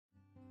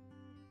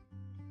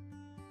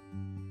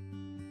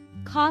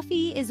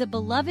Coffee is a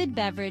beloved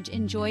beverage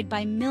enjoyed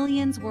by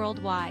millions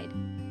worldwide.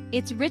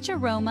 Its rich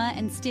aroma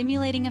and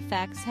stimulating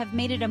effects have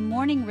made it a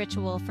morning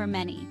ritual for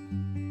many.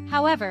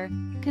 However,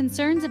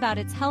 concerns about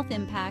its health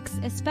impacts,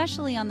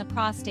 especially on the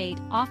prostate,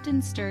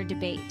 often stir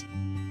debate.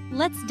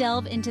 Let's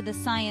delve into the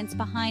science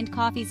behind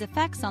coffee's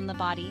effects on the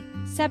body,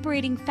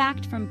 separating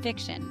fact from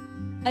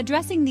fiction.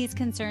 Addressing these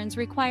concerns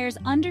requires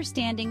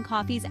understanding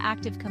coffee's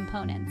active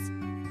components.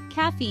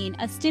 Caffeine,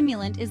 a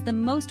stimulant, is the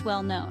most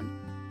well-known.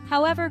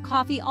 However,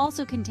 coffee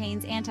also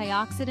contains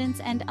antioxidants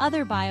and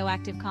other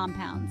bioactive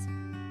compounds.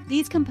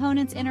 These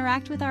components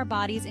interact with our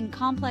bodies in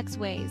complex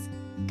ways,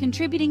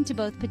 contributing to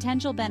both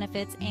potential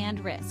benefits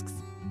and risks.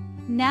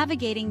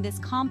 Navigating this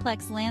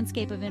complex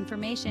landscape of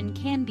information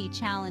can be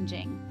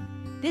challenging.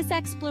 This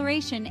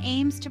exploration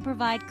aims to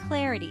provide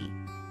clarity,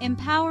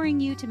 empowering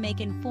you to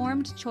make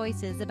informed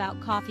choices about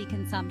coffee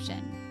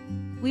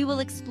consumption. We will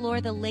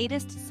explore the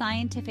latest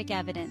scientific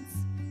evidence,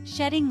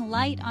 shedding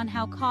light on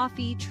how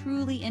coffee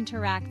truly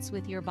interacts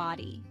with your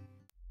body.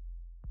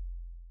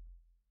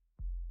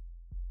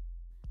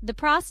 The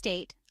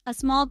prostate, a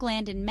small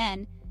gland in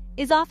men,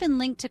 is often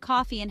linked to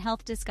coffee in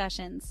health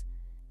discussions.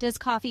 Does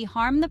coffee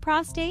harm the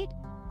prostate?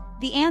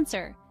 The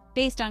answer,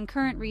 based on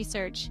current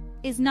research,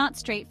 is not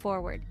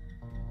straightforward.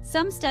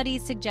 Some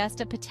studies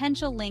suggest a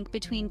potential link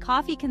between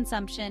coffee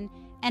consumption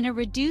and a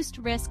reduced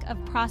risk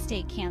of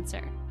prostate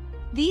cancer.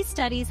 These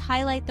studies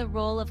highlight the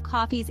role of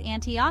coffee's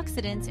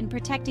antioxidants in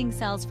protecting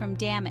cells from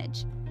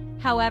damage.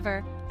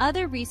 However,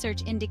 other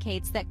research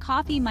indicates that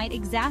coffee might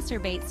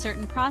exacerbate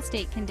certain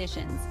prostate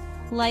conditions,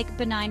 like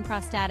benign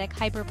prostatic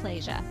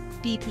hyperplasia,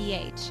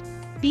 BPH.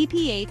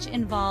 BPH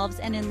involves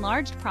an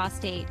enlarged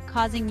prostate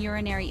causing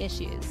urinary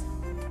issues.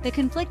 The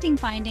conflicting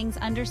findings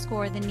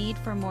underscore the need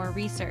for more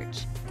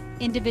research.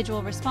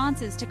 Individual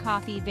responses to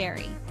coffee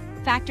vary.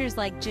 Factors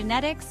like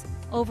genetics,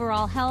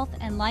 overall health,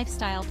 and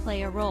lifestyle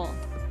play a role.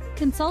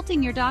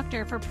 Consulting your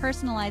doctor for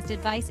personalized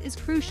advice is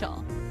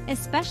crucial,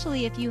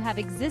 especially if you have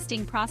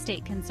existing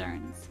prostate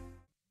concerns.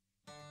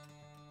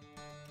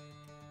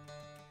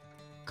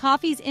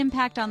 Coffee's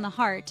impact on the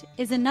heart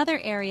is another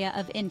area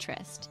of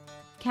interest.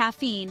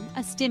 Caffeine,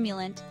 a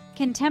stimulant,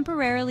 can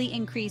temporarily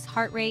increase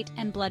heart rate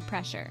and blood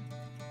pressure.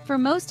 For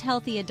most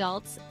healthy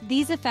adults,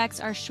 these effects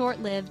are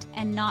short-lived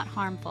and not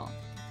harmful.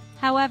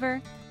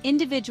 However,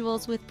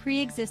 individuals with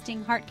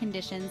pre-existing heart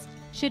conditions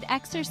should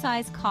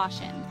exercise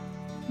caution.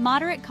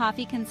 Moderate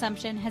coffee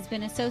consumption has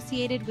been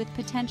associated with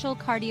potential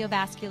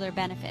cardiovascular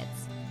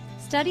benefits.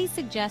 Studies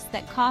suggest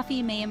that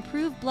coffee may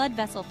improve blood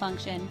vessel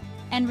function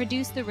and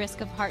reduce the risk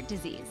of heart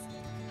disease.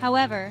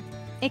 However,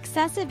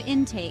 excessive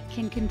intake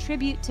can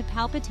contribute to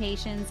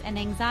palpitations and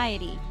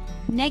anxiety,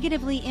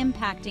 negatively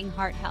impacting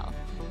heart health.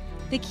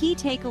 The key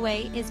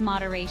takeaway is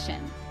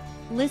moderation.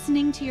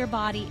 Listening to your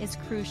body is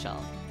crucial.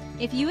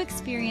 If you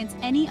experience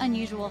any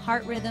unusual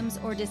heart rhythms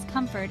or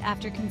discomfort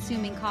after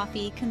consuming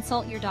coffee,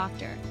 consult your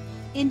doctor.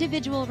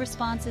 Individual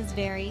responses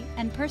vary,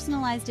 and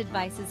personalized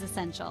advice is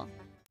essential.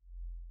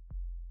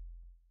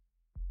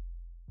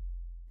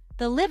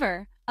 The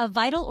liver, a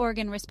vital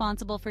organ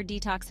responsible for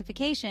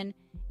detoxification,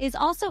 is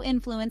also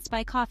influenced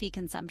by coffee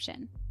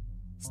consumption.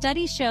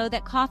 Studies show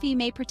that coffee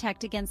may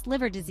protect against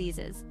liver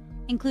diseases,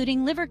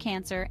 including liver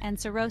cancer and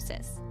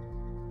cirrhosis.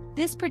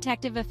 This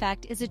protective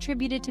effect is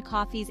attributed to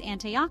coffee's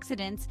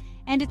antioxidants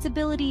and its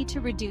ability to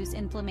reduce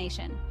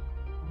inflammation.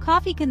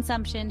 Coffee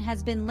consumption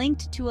has been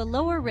linked to a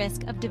lower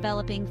risk of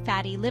developing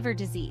fatty liver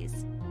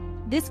disease.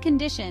 This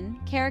condition,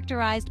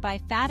 characterized by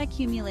fat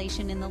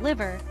accumulation in the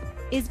liver,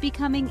 is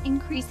becoming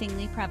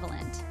increasingly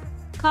prevalent.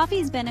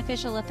 Coffee's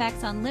beneficial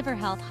effects on liver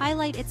health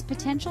highlight its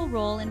potential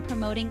role in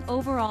promoting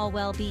overall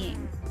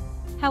well-being.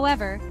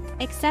 However,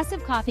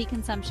 excessive coffee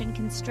consumption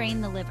can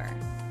strain the liver.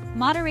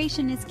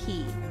 Moderation is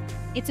key.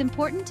 It's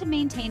important to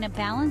maintain a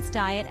balanced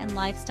diet and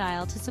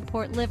lifestyle to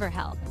support liver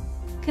health.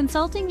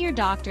 Consulting your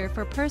doctor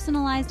for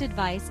personalized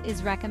advice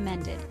is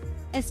recommended,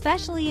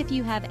 especially if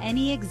you have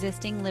any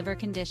existing liver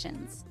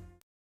conditions.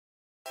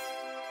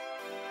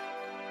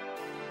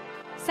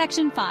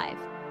 Section 5.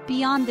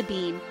 Beyond the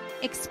bean,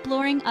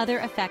 exploring other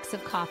effects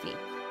of coffee.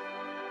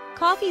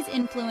 Coffee's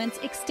influence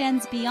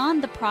extends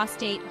beyond the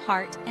prostate,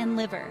 heart, and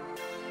liver.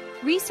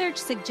 Research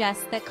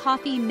suggests that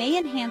coffee may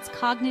enhance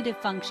cognitive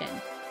function,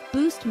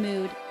 boost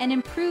mood, and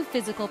improve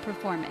physical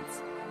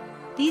performance.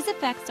 These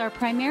effects are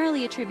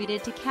primarily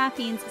attributed to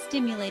caffeine's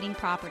stimulating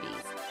properties.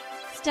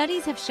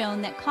 Studies have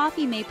shown that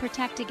coffee may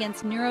protect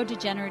against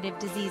neurodegenerative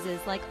diseases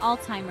like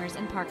Alzheimer's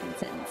and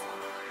Parkinson's.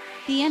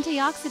 The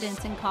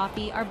antioxidants in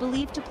coffee are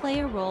believed to play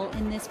a role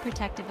in this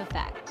protective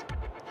effect.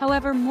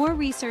 However, more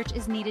research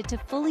is needed to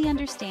fully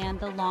understand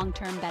the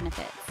long-term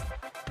benefits.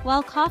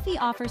 While coffee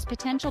offers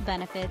potential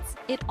benefits,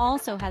 it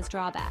also has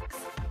drawbacks.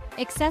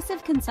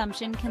 Excessive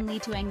consumption can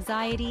lead to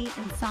anxiety,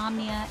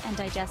 insomnia, and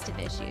digestive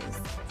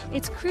issues.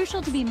 It's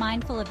crucial to be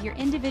mindful of your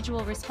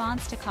individual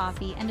response to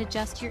coffee and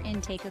adjust your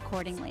intake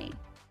accordingly.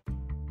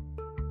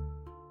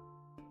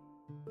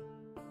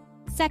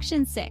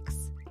 Section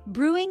 6.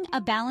 Brewing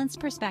a balanced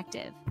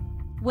perspective.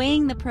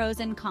 Weighing the pros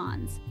and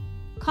cons.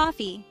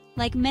 Coffee,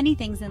 like many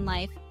things in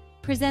life,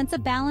 presents a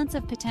balance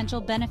of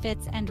potential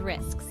benefits and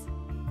risks.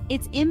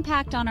 Its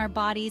impact on our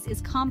bodies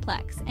is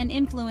complex and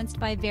influenced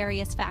by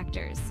various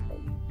factors.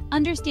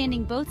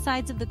 Understanding both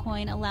sides of the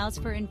coin allows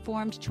for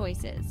informed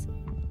choices.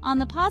 On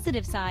the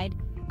positive side,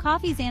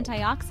 coffee's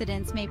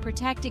antioxidants may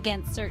protect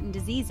against certain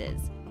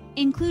diseases,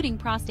 including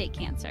prostate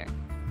cancer.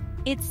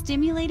 Its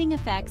stimulating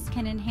effects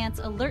can enhance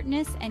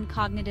alertness and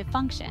cognitive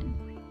function.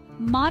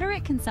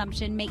 Moderate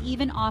consumption may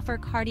even offer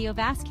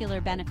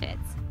cardiovascular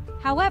benefits.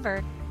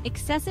 However,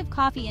 excessive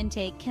coffee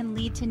intake can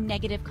lead to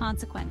negative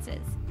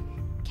consequences.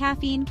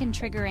 Caffeine can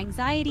trigger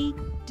anxiety,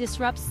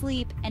 disrupt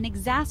sleep, and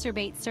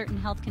exacerbate certain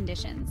health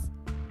conditions.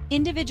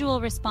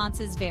 Individual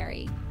responses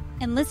vary,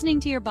 and listening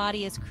to your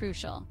body is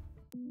crucial.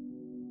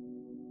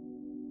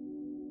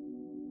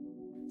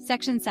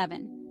 Section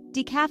 7.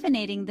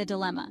 Decaffeinating the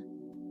dilemma.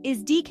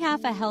 Is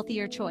decaf a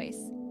healthier choice?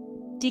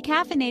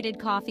 Decaffeinated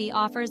coffee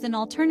offers an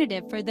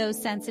alternative for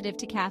those sensitive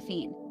to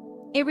caffeine.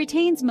 It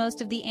retains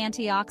most of the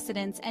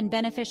antioxidants and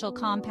beneficial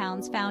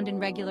compounds found in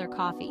regular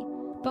coffee,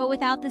 but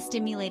without the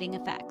stimulating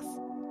effects.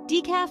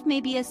 Decaf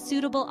may be a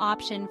suitable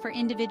option for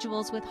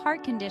individuals with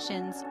heart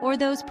conditions or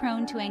those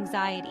prone to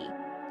anxiety.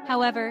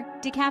 However,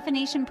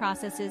 decaffeination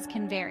processes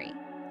can vary.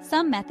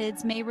 Some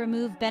methods may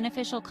remove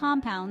beneficial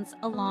compounds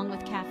along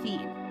with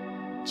caffeine.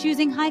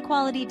 Choosing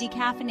high-quality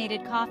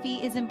decaffeinated coffee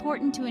is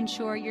important to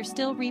ensure you're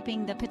still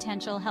reaping the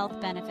potential health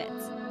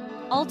benefits.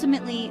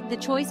 Ultimately, the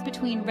choice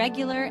between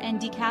regular and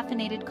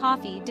decaffeinated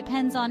coffee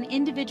depends on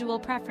individual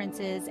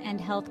preferences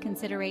and health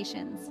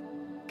considerations.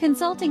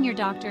 Consulting your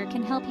doctor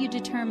can help you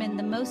determine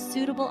the most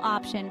suitable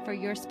option for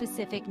your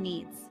specific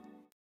needs.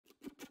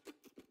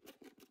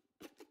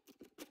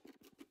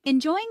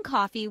 Enjoying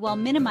coffee while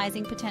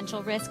minimizing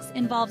potential risks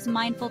involves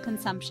mindful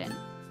consumption.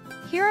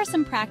 Here are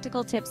some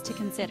practical tips to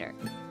consider.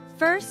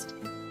 First,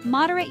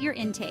 moderate your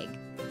intake.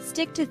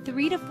 Stick to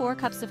 3 to 4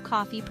 cups of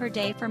coffee per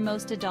day for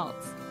most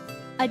adults.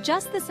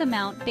 Adjust this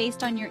amount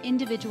based on your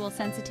individual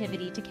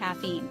sensitivity to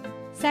caffeine.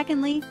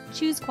 Secondly,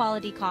 choose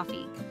quality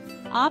coffee.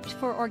 Opt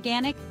for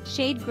organic,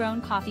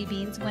 shade-grown coffee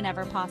beans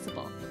whenever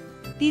possible.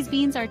 These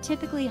beans are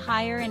typically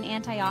higher in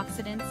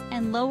antioxidants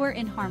and lower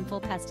in harmful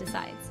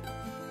pesticides.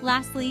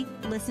 Lastly,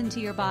 listen to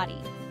your body.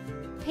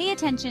 Pay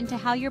attention to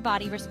how your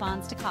body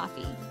responds to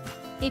coffee.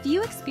 If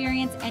you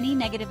experience any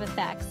negative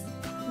effects,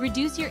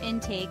 reduce your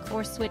intake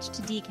or switch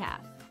to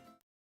decaf.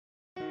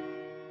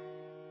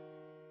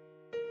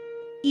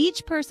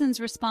 Each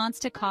person's response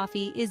to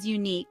coffee is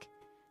unique.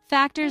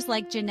 Factors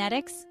like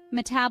genetics,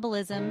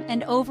 metabolism,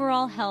 and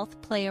overall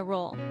health play a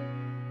role.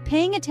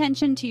 Paying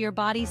attention to your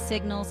body's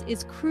signals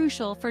is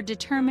crucial for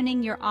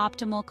determining your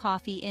optimal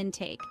coffee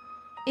intake.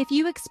 If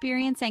you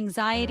experience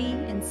anxiety,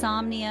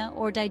 insomnia,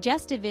 or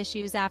digestive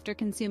issues after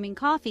consuming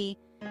coffee,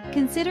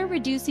 consider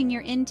reducing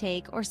your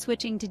intake or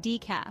switching to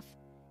decaf.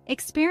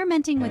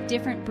 Experimenting with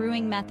different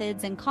brewing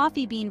methods and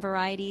coffee bean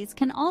varieties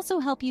can also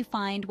help you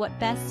find what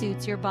best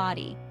suits your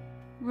body.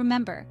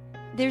 Remember,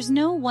 there's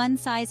no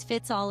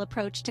one-size-fits-all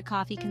approach to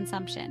coffee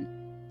consumption.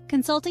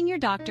 Consulting your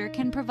doctor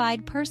can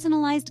provide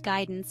personalized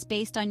guidance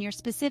based on your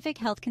specific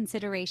health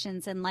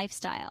considerations and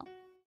lifestyle.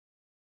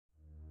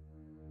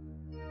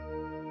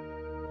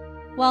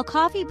 While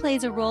coffee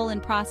plays a role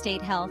in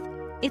prostate health,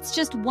 it's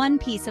just one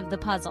piece of the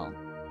puzzle.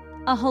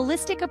 A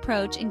holistic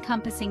approach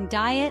encompassing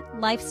diet,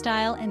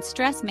 lifestyle, and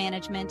stress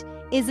management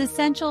is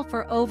essential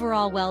for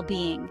overall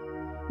well-being.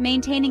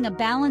 Maintaining a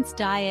balanced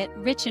diet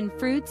rich in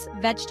fruits,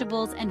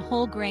 vegetables, and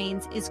whole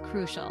grains is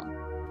crucial.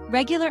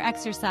 Regular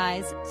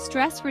exercise,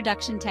 stress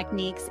reduction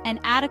techniques, and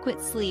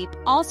adequate sleep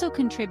also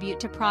contribute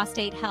to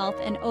prostate health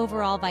and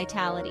overall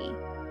vitality.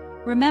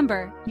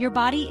 Remember, your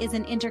body is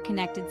an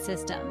interconnected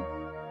system.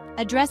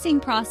 Addressing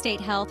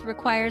prostate health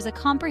requires a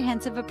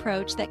comprehensive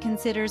approach that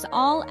considers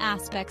all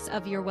aspects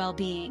of your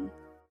well-being.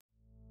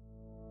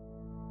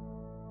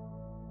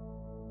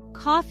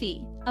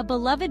 Coffee, a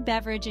beloved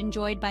beverage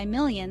enjoyed by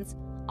millions,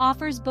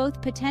 offers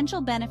both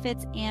potential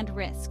benefits and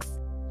risks.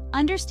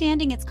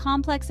 Understanding its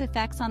complex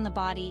effects on the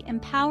body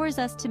empowers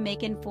us to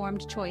make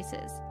informed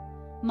choices.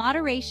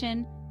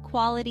 Moderation,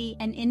 quality,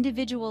 and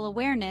individual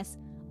awareness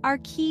are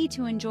key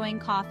to enjoying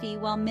coffee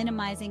while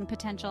minimizing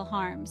potential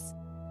harms.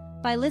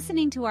 By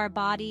listening to our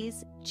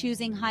bodies,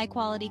 choosing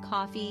high-quality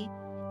coffee,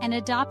 and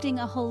adopting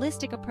a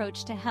holistic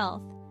approach to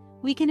health,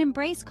 we can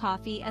embrace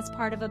coffee as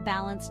part of a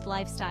balanced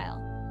lifestyle.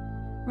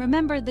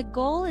 Remember, the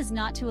goal is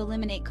not to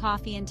eliminate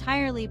coffee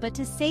entirely, but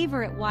to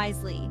savor it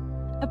wisely,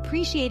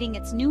 appreciating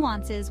its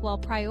nuances while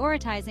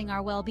prioritizing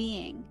our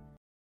well-being.